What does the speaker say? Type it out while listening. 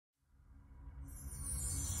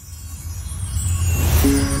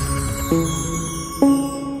Or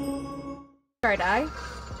die.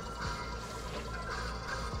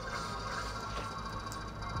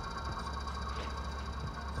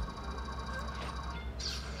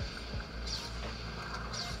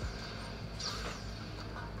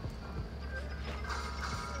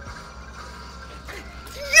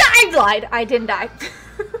 I lied. I didn't die.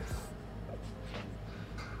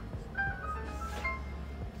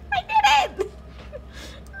 I did it.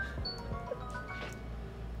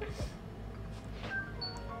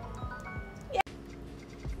 Yeah.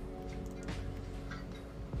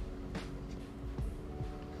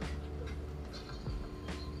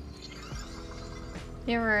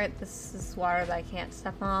 Here, this is water that I can't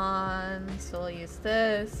step on, so we'll use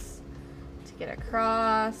this to get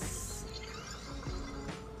across.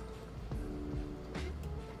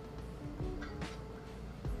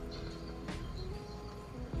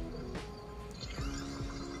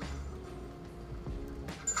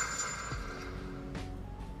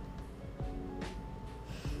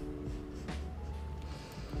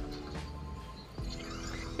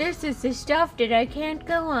 This is the stuff that I can't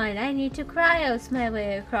go on. I need to cryos my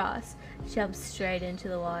way across. Jump straight into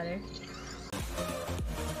the water.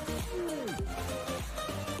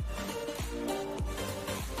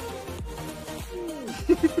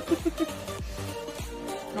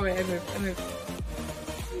 Oh wait, I moved.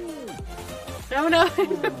 Oh no, I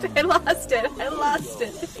moved. I lost it.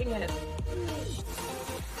 Dang it.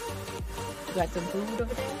 You got some food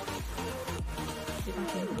over there? You got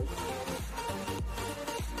some food?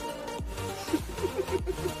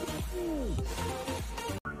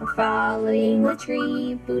 We're following the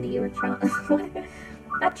tree booty. We're trying. What?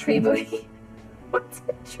 Not tree booty. What's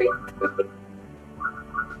a tree booty?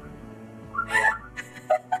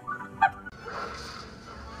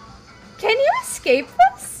 Can you escape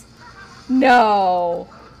this? No.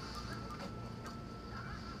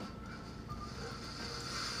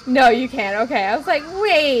 No, you can't. Okay, I was like,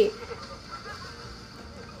 wait.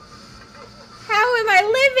 How am I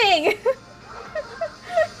living?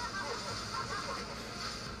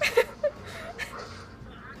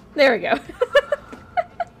 There we go.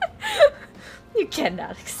 You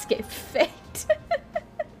cannot escape fate.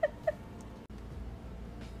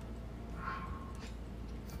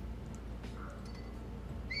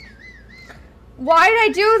 Why did I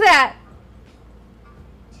do that?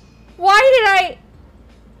 Why did I?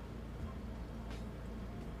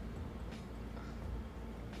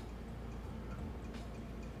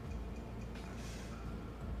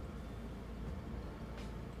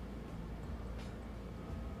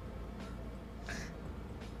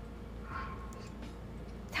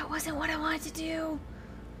 That wasn't what I wanted to do.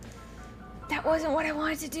 That wasn't what I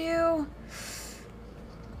wanted to do.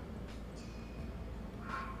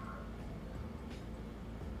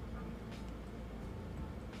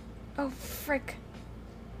 Oh, frick.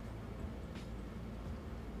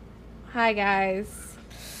 Hi, guys.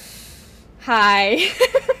 Hi.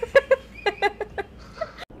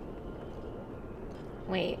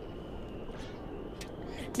 Wait.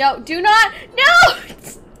 No, do not. No!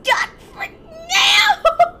 God, frick. No!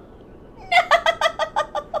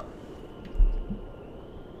 No!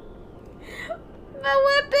 My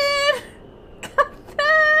weapon! Come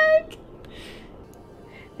back!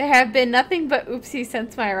 There have been nothing but oopsies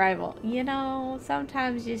since my arrival. You know,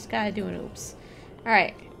 sometimes you just gotta do an oops.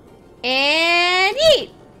 Alright. And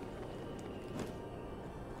eat!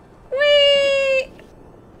 Whee!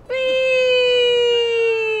 Whee!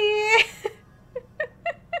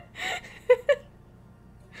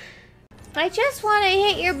 I just want to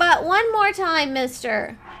hit your butt one more time,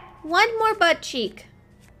 mister. One more butt cheek.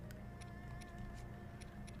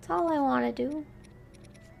 That's all I want to do.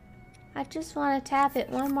 I just want to tap it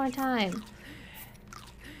one more time.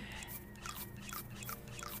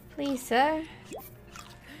 Please, sir.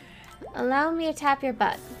 Allow me to tap your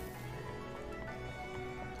butt.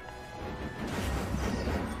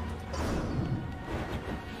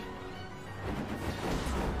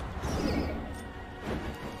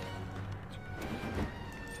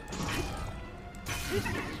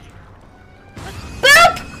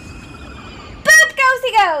 Boop! Boop goes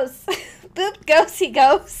he goes! Boop goes he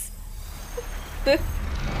goes. Boop.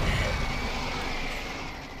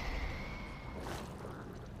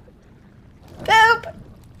 Boop!